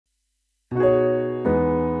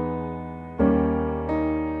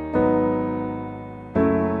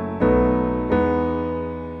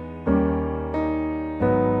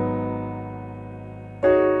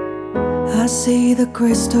see the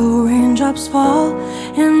crystal raindrops fall,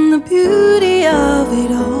 and the beauty of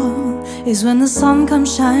it all is when the sun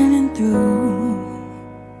comes shining through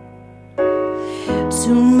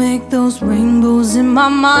to make those rainbows in my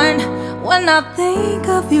mind. When I think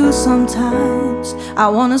of you sometimes, I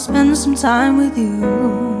wanna spend some time with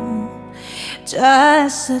you,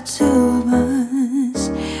 just the two of us.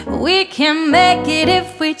 We can make it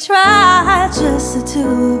if we try, just the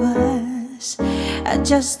two of us,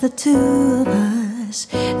 just the two of us,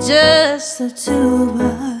 just the two of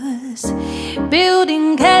us.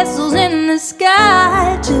 Building castles in the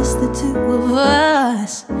sky, just the two of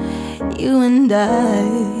us, you and I.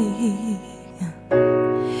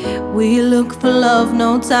 We look for love,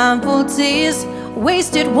 no time for tears.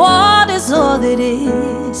 Wasted water's all it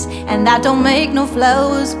is, and that don't make no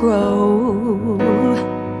flowers grow.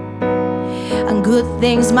 And good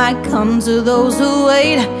things might come to those who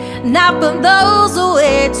wait, not for those who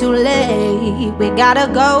wait too late. We gotta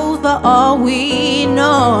go for all we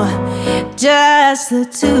know, just the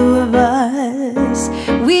two of us.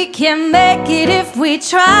 We can make it if we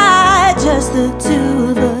try, just the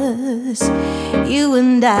two of us, you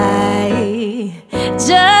and I,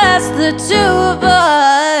 just the two of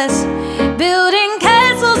us. Building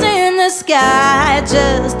castles in the sky,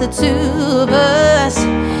 just the two of us,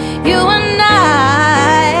 you and I.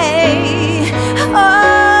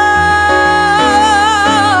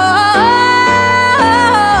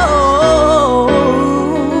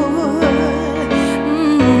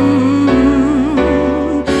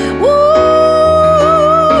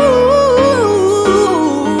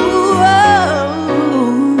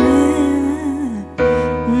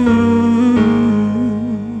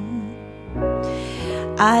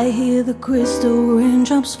 I hear the crystal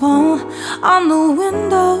raindrops fall on the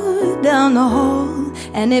window down the hall,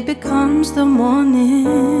 and it becomes the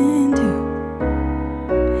morning dew.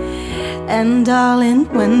 And darling,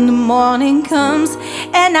 when the morning comes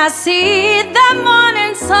and I see the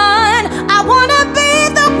morning sun, I wanna be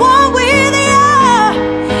the one with you,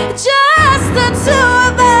 just the two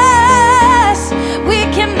of us. We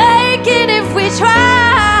can make it if we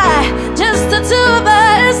try, just the two of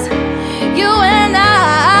us, you and I.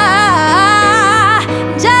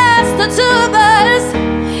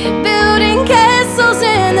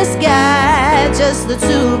 Just the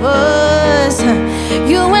two of us,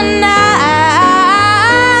 you and I,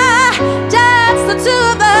 just the two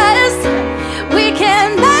of us. We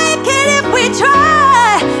can make it if we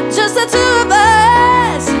try, just the two of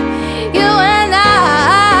us, you and I,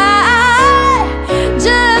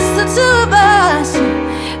 just the two of us.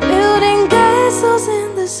 Building castles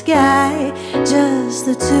in the sky, just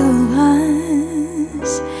the two of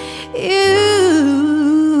us, you